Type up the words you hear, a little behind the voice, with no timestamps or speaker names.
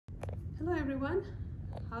everyone.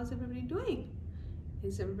 How's everybody doing?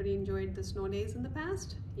 Has everybody enjoyed the snow days in the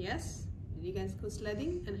past? Yes? Did you guys go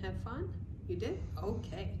sledding and have fun? You did?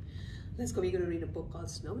 Okay. Let's go. We're going to read a book called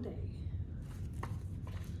Snow Day.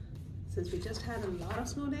 Since we just had a lot of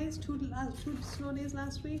snow days, two snow days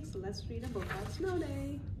last week, so let's read a book called Snow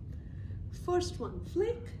Day. First one,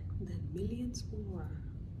 Flake, then millions more.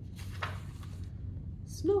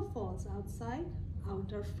 Snow falls outside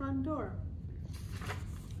our front door.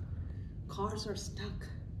 Cars are stuck.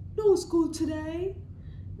 No school today.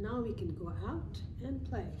 Now we can go out and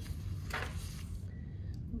play.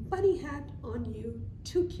 Bunny hat on you,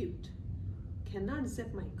 too cute. Cannot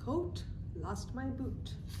zip my coat, lost my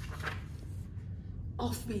boot.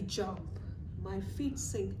 Off we jump. My feet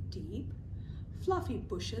sink deep. Fluffy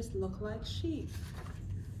bushes look like sheep.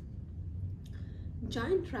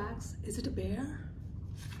 Giant tracks, is it a bear?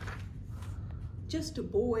 Just a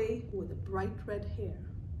boy with a bright red hair.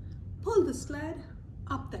 Pull the sled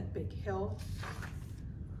up that big hill.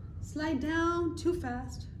 Slide down too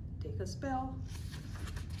fast, take a spill.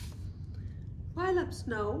 Pile up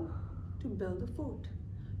snow to build a fort.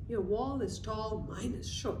 Your wall is tall, mine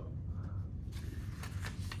is short.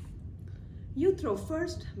 You throw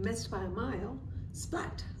first, missed by a mile.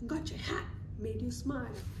 Splat, got your hat, made you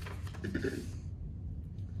smile.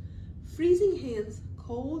 Freezing hands,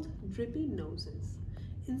 cold, drippy noses.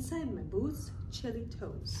 Inside my boots, chilly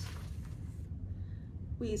toes.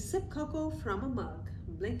 We sip cocoa from a mug.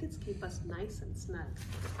 Blankets keep us nice and snug.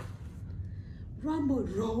 Rumble,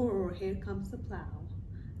 roar, here comes the plow.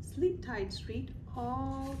 Sleep tight street,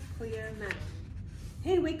 all clear now.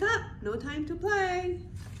 Hey, wake up, no time to play.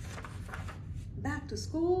 Back to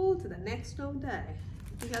school to the next snow day.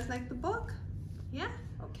 You guys like the book? Yeah?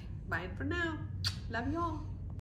 Okay, bye for now. Love you all.